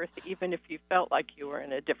the earth, even if you felt like you were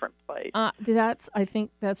in a different place. I think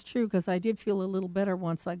that's true because I did feel a little better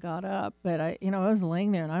once I got up, but I was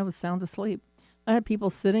laying there and I was sound asleep. I had people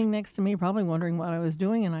sitting next to me, probably wondering what I was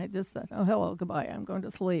doing, and I just said, "Oh, hello, goodbye. I'm going to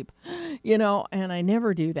sleep," And I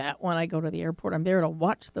never do that when I go to the airport. I'm there to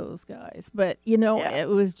watch those guys, but it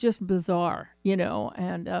was just bizarre,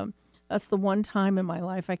 And that's the one time in my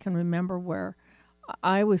life I can remember where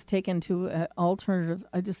I was taken to an alternative.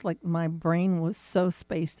 I just my brain was so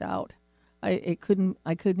spaced out. I couldn't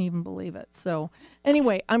even believe it. So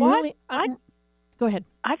anyway, Go Go ahead.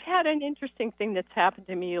 I've had an interesting thing that's happened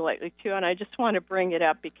to me lately, too, and I just want to bring it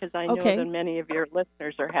up because I know that many of your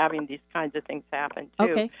listeners are having these kinds of things happen, too.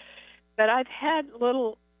 Okay. But I've had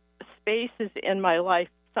little spaces in my life,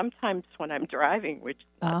 sometimes when I'm driving, which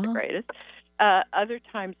is not the greatest, other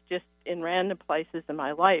times just in random places in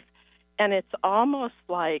my life. And it's almost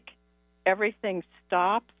like everything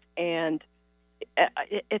stops, and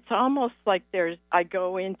it's almost like I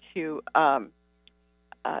go into a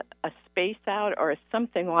space out or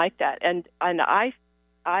something like that. And I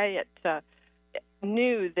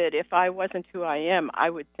knew that if I wasn't who I am, I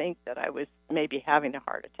would think that I was maybe having a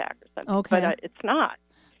heart attack or something. Okay. But it's not.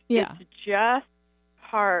 Yeah. It's just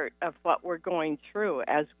part of what we're going through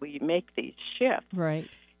as we make these shifts. Right.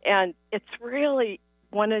 And it's really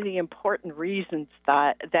one of the important reasons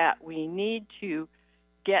that we need to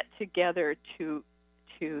get together to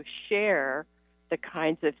share the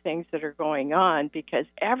kinds of things that are going on, because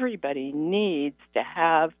everybody needs to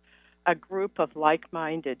have a group of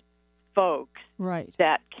like-minded folks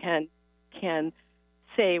that can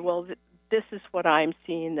say, well, this is what I'm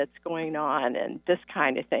seeing that's going on, and this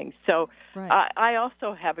kind of thing. So I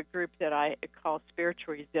also have a group that I call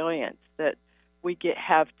Spiritual Resilience, that we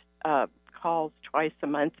have calls twice a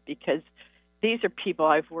month, because these are people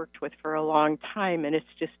I've worked with for a long time, and it's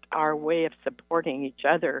just our way of supporting each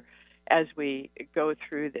other as we go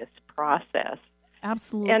through this process.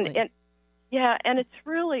 Absolutely. And it's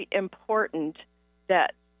really important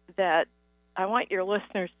that I want your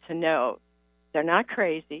listeners to know they're not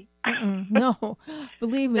crazy. No,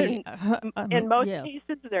 believe me. In most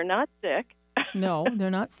cases, they're not sick. No,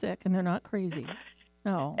 they're not sick, and they're not crazy.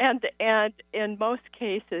 No. And in most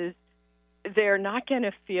cases, they're not going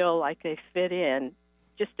to feel like they fit in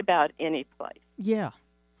just about any place. Yeah.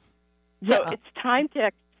 So it's time to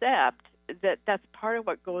accept that that's part of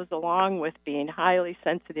what goes along with being highly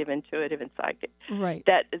sensitive, intuitive, and psychic. Right.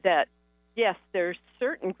 That yes, there's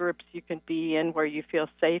certain groups you can be in where you feel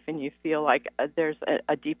safe and you feel like there's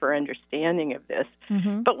a deeper understanding of this.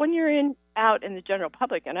 Mm-hmm. But when you're out in the general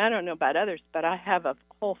public, and I don't know about others, but I have a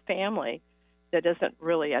whole family that doesn't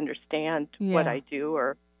really understand what I do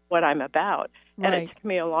or what I'm about. Right. And it took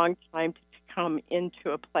me a long time to come into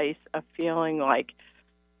a place of feeling like,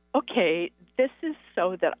 okay, this is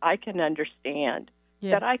so that I can understand,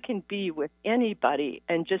 that I can be with anybody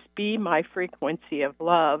and just be my frequency of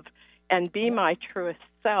love and be my truest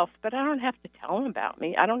self, but I don't have to tell them about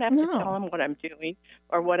me. I don't have to tell them what I'm doing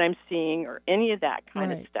or what I'm seeing or any of that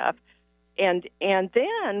kind of stuff. And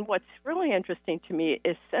then what's really interesting to me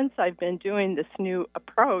is, since I've been doing this new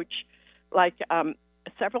approach, like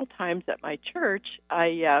several times at my church,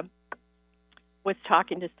 I was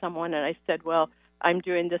talking to someone and I said, well, I'm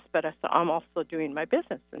doing this, but I'm also doing my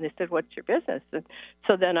business. And they said, what's your business? And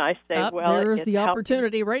so then I say, well, there's the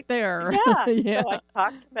opportunity right there. Yeah. So I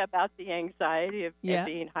talked to them about the anxiety of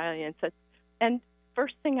being highly insensitive. And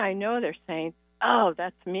first thing I know, they're saying, oh,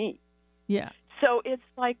 that's me. Yeah. So it's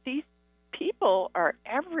like these people are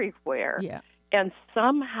everywhere. Yeah. And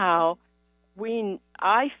somehow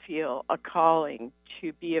I feel a calling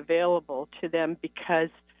to be available to them, because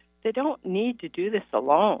they don't need to do this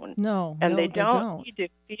alone. No, and they don't need to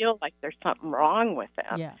feel like there's something wrong with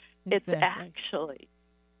them. Yeah, exactly. It's actually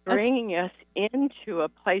bringing us into a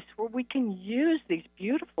place where we can use these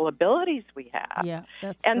beautiful abilities we have. Yeah,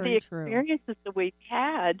 that's and very the experiences that we've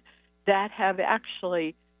had that have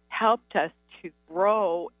actually helped us to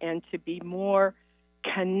grow and to be more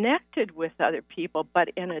connected with other people, but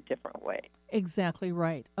in a different way. Exactly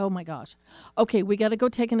right. Oh, my gosh. Okay, we got to go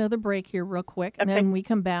take another break here real quick, and then when we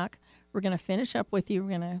come back, we're going to finish up with you.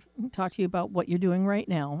 We're going to talk to you about what you're doing right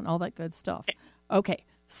now and all that good stuff. Okay,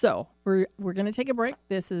 so we're going to take a break.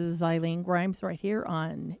 This is Eileen Grimes right here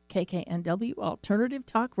on KKNW Alternative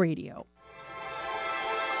Talk Radio.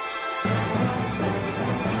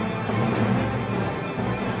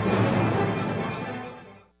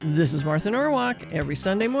 This is Martha Norwalk. Every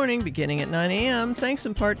Sunday morning, beginning at 9 a.m., thanks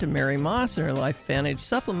in part to Mary Moss and her LifeVantage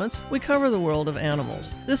supplements, we cover the world of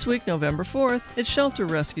animals. This week, November 4th, it's Shelter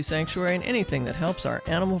Rescue Sanctuary and anything that helps our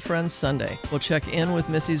animal friends Sunday. We'll check in with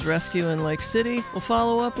Missy's Rescue in Lake City. We'll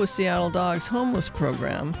follow up with Seattle Dogs Homeless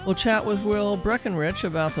Program. We'll chat with Will Breckenrich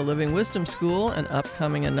about the Living Wisdom School and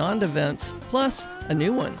upcoming Anand events, plus a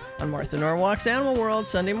new one on Martha Norwalk's Animal World,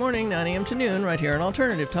 Sunday morning, 9 a.m. to noon, right here on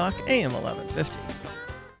Alternative Talk, AM 1150.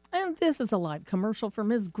 And this is a live commercial for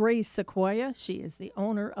Ms. Grace Sequoia. She is the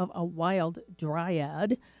owner of a Wild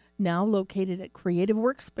Dryad, now located at Creative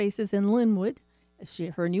Workspaces in Linwood.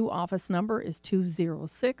 Her new office number is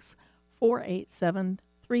 206-487-3600.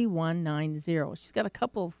 3190. She's got a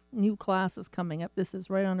couple of new classes coming up. This is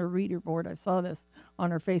right on her reader board. I saw this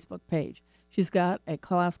on her Facebook page. She's got a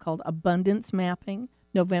class called Abundance Mapping,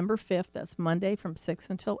 November 5th. That's Monday from 6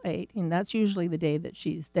 until 8. And that's usually the day that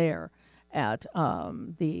she's there at I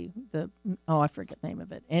forget the name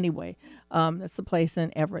of it. Anyway, that's the place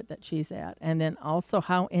in Everett that she's at. And then also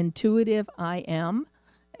How Intuitive I Am,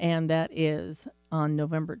 and that is on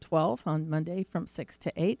November 12th, on Monday from 6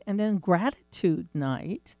 to 8. And then Gratitude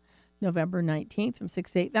Night, November 19th from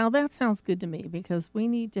 6 to 8. Now, that sounds good to me because we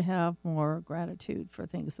need to have more gratitude for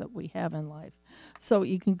things that we have in life. So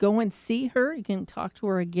you can go and see her. You can talk to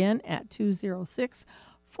her again at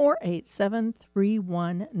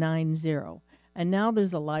 206-487-3190. And now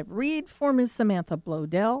there's a live read for Ms. Samantha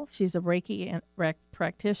Blodell. She's a Reiki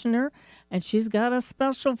practitioner, and she's got a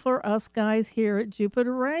special for us guys here at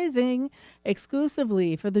Jupiter Rising,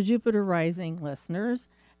 exclusively for the Jupiter Rising listeners.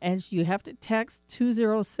 And you have to text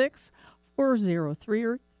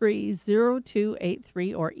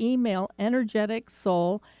 206-403-0283 or email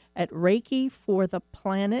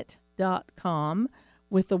energeticsoul@reikifortheplanet.com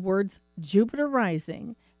with the words Jupiter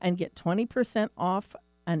Rising and get 20% off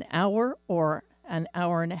an hour or an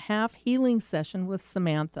hour and a half healing session with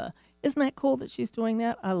Samantha. Isn't that cool that she's doing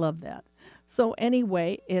that? I love that. So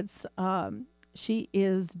anyway, it's she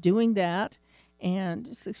is doing that,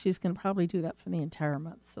 and she's going to probably do that for the entire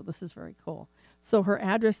month. So this is very cool. So her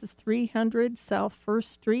address is 300 South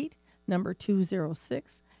 1st Street, number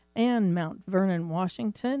 206, and Mount Vernon,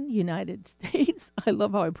 Washington, United States. I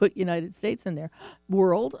love how I put United States in there.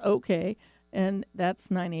 World, okay. And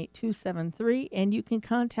that's 98273. And you can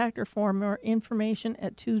contact her for more information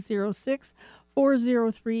at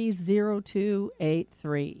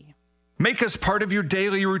 206-403-0283. Make us part of your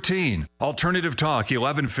daily routine. Alternative Talk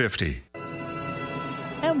 1150.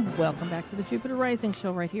 And welcome back to the Jupiter Rising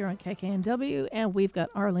Show right here on KKNW. And we've got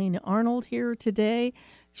Arlene Arnold here today.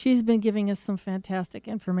 She's been giving us some fantastic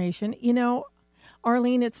information. You know,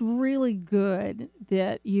 Arlene, it's really good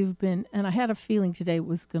that you've been, and I had a feeling today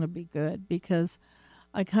was going to be good because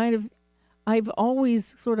I've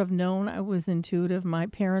always sort of known I was intuitive. My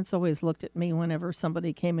parents always looked at me whenever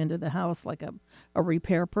somebody came into the house, like a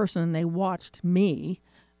repair person, and they watched me.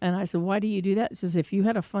 And I said, why do you do that? She says, if you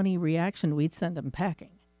had a funny reaction, we'd send them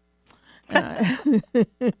packing. And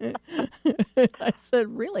I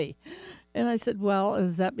said, really? And I said, well,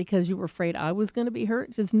 is that because you were afraid I was going to be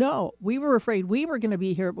hurt? She says, no, we were afraid we were going to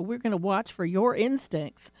be hurt, but we're going to watch for your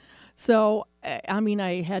instincts. So, I mean,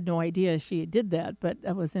 I had no idea she did that, but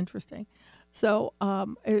that was interesting. So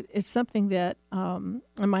it's something that, and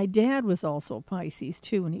my dad was also a Pisces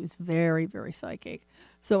too, and he was very, very psychic.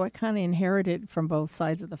 So I kind of inherited from both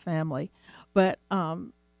sides of the family. But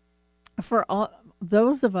for all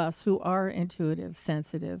those of us who are intuitive,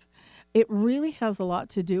 sensitive, it really has a lot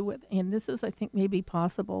to do with, and this is, I think, maybe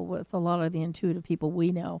possible with a lot of the intuitive people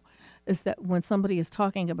we know, is that when somebody is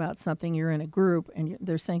talking about something, you're in a group and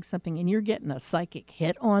they're saying something and you're getting a psychic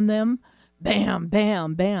hit on them, bam,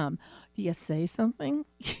 bam, bam. Do you say something,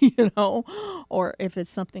 or if it's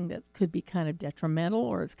something that could be kind of detrimental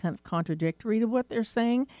or it's kind of contradictory to what they're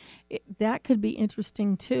saying, that could be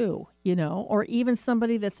interesting too, or even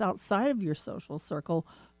somebody that's outside of your social circle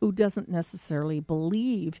who doesn't necessarily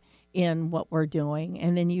believe in what we're doing.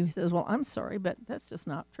 And then you says, well, I'm sorry, but that's just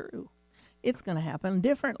not true. It's going to happen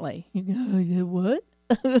differently. You go, what?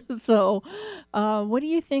 So what do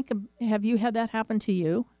you think? Have you had that happen to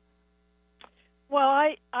you? Well,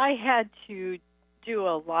 I had to do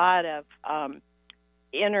a lot of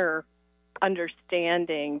inner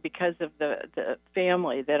understanding because of the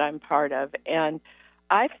family that I'm part of. And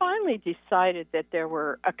I finally decided that there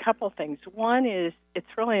were a couple things. One is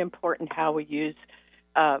it's really important how we use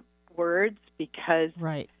words because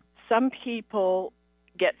some people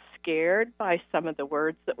get scared by some of the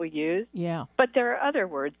words that we use. Yeah. But there are other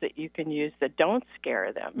words that you can use that don't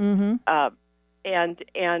scare them. Mm-hmm. And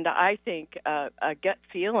I think a gut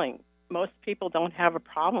feeling, most people don't have a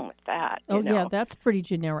problem with that. Yeah, that's pretty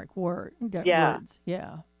generic words. Yeah.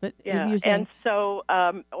 But if you're saying... And so,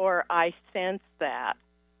 or I sense that,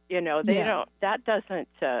 don't. That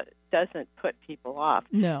doesn't put people off.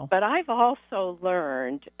 No. But I've also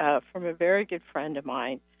learned from a very good friend of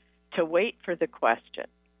mine to wait for the question.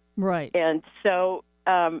 Right. And so,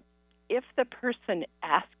 if the person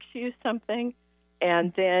asks you something,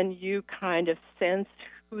 and then you kind of sense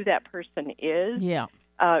who that person is,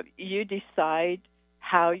 you decide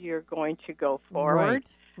how you're going to go forward.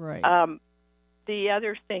 Right. The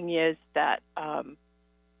other thing is that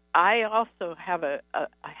I also have a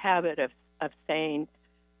habit of saying,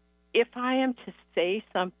 if I am to say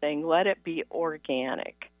something, let it be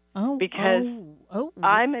organic. because oh.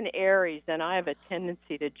 I'm an Aries and I have a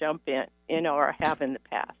tendency to jump in, or have in the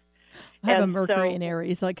past. I have a Mercury in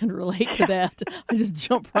Aries. I can relate to that. I just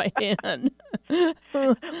jump right in. Let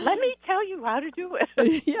me tell you how to do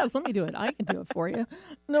it. Yes, let me do it. I can do it for you.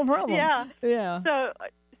 No problem. Yeah.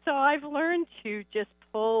 So I've learned to just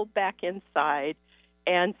pull back inside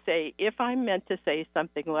and say, if I'm meant to say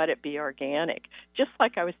something, let it be organic. Just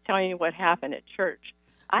like I was telling you what happened at church.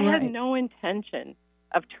 I had no intention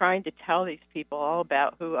of trying to tell these people all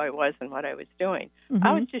about who I was and what I was doing. Mm-hmm.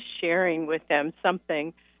 I was just sharing with them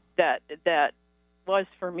something that was,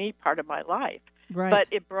 for me, part of my life. Right. But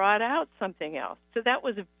it brought out something else. So that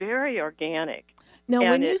was very organic. Now,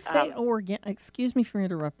 when you say organic, excuse me for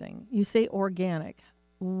interrupting, you say organic.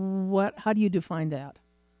 How do you define that?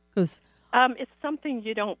 Because it's something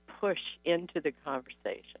you don't push into the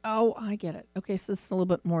conversation. Oh, I get it. Okay, so it's a little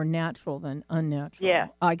bit more natural than unnatural. Yeah.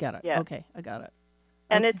 I get it. Yeah. Okay, I got it.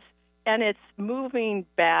 And okay. it's moving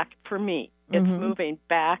back, for me, it's moving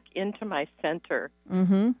back into my center,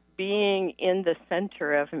 being in the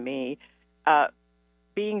center of me,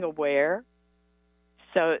 being aware,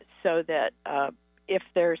 so that if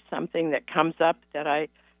there's something that comes up that I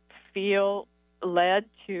feel led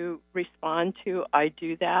to respond to, I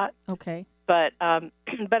do that. Okay. But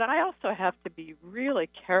I also have to be really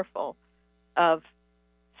careful of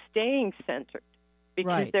staying centered,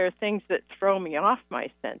 because there are things that throw me off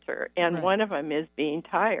my center, and one of them is being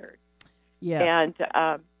tired. Yes.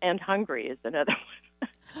 And hungry is another one.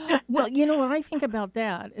 Well, you know what I think about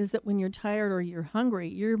that is that when you're tired or you're hungry,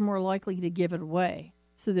 you're more likely to give it away,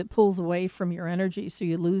 so that pulls away from your energy, so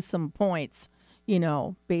you lose some points,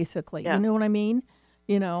 basically. Yeah. You know what I mean?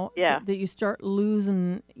 So Yeah. that you start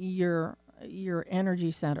losing your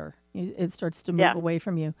energy center. It starts to move away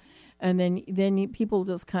from you. And then people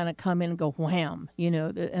just kind of come in and go wham,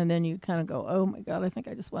 and then you kind of go, oh my God, I think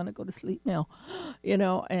I just want to go to sleep now,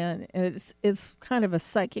 and it's kind of a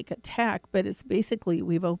psychic attack, but it's basically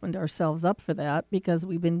we've opened ourselves up for that because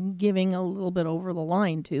we've been giving a little bit over the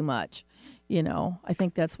line too much. I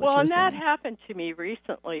think that's what you're saying. Well, and that happened to me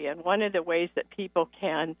recently, and one of the ways that people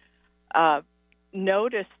can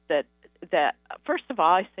notice that first of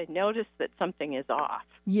all, I say notice that something is off.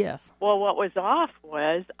 Yes. Well, what was off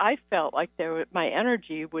was I felt like my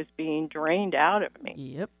energy was being drained out of me.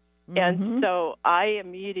 Yep. Mm-hmm. And so I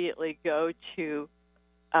immediately go to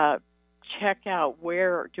check out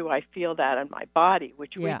where do I feel that in my body,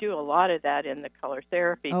 which we do a lot of that in the color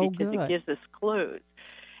therapy because it gives us clues.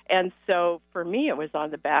 And so for me, it was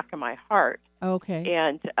on the back of my heart. Okay.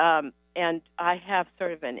 And I have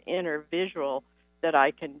sort of an inner visual that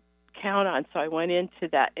I can count on. So I went into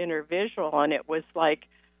that inner visual, and it was like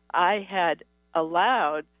I had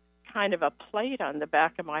allowed kind of a plate on the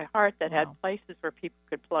back of my heart that had places where people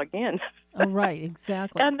could plug in. Oh, right,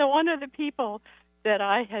 exactly. And one of the people that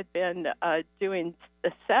I had been doing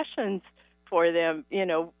the sessions for them,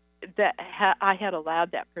 that I had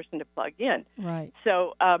allowed that person to plug in. Right.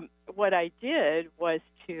 So what I did was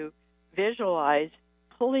to visualize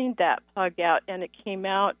pulling that plug out, and it came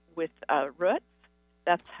out with roots.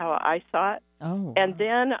 That's how I saw it. Oh. And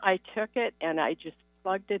then I took it and I just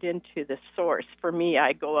plugged it into the source. For me,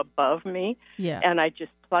 I go above me, and I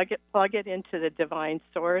just plug it into the divine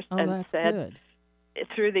source, and said good.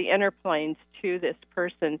 Through the inner planes to this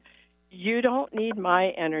person, you don't need my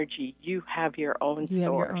energy. You have your own source. You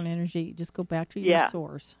have your own energy. Just go back to your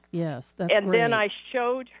source. Yes, that's and great. And then I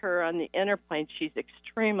showed her on the inner plane. She's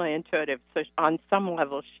extremely intuitive, so on some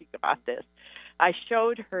level she got this. I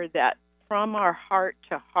showed her that from our heart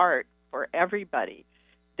to heart, for everybody,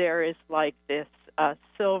 there is like this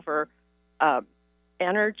silver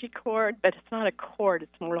energy cord, but it's not a cord.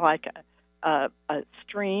 It's more like a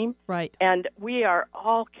stream. Right. And we are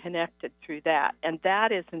all connected through that. And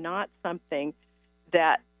that is not something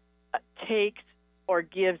that takes or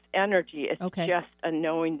gives energy. It's just a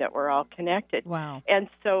knowing that we're all connected. Wow. And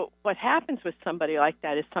so what happens with somebody like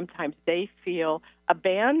that is sometimes they feel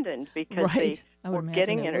abandoned because they were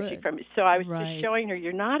getting energy from it. So I was just showing her,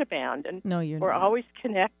 you're not abandoned. No, you're not. We're always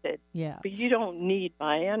connected. Yeah. But you don't need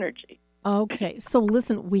my energy. Okay, so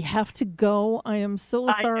listen, we have to go. I am so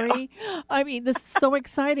sorry. I mean, this is so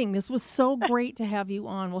exciting. This was so great to have you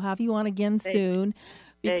on. We'll have you on again soon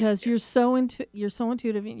because you're so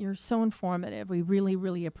intuitive and you're so informative. We really,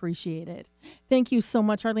 really appreciate it. Thank you so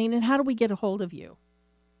much, Arlene. And how do we get a hold of you?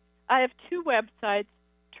 I have two websites,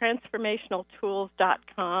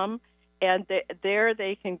 transformationaltools.com, and there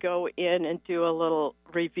they can go in and do a little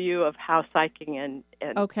review of how psychic and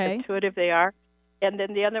intuitive they are. And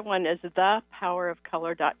then the other one is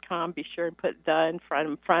thepowerofcolor.com. Be sure and put the in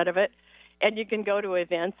front of it. and you can go to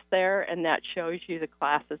events there, and that shows you the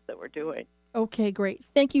classes that we're doing. Okay, great.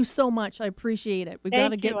 Thank you so much. I appreciate it. We've got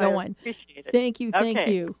to get going. I appreciate it. Thank you. Thank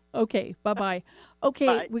Okay. you. Okay, bye-bye. Okay,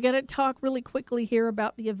 Bye. we got to talk really quickly here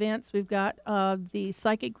about the events. We've got the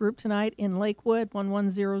psychic group tonight in Lakewood,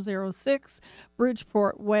 11006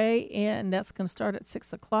 Bridgeport Way, and that's going to start at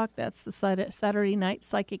 6 o'clock. That's the Saturday night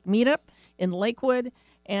psychic meetup in Lakewood,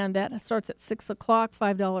 and that starts at 6 o'clock,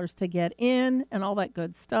 $5 to get in, and all that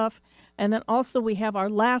good stuff. And then also we have our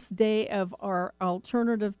last day of our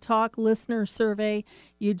Alternative Talk listener survey.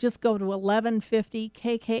 You just go to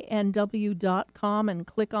 1150kknw.com and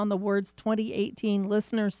click on the words 2018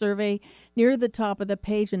 listener survey near the top of the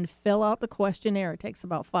page and fill out the questionnaire. It takes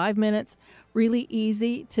about 5 minutes. Really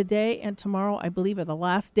easy. Today and tomorrow, I believe, are the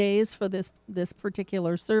last days for this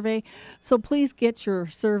particular survey. So please get your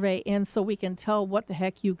survey in so we can tell what the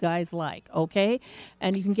heck you guys like, okay?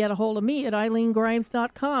 And you can get a hold of me at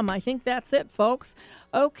eileengrimes.com. I think that's it, folks.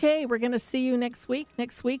 Okay, we're going to see you next week.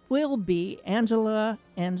 Next week will be Angela,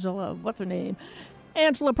 what's her name?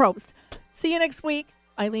 Angela Probst. See you next week.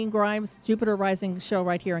 Eileen Grimes, Jupiter Rising show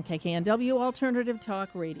right here on KKNW Alternative Talk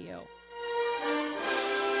Radio.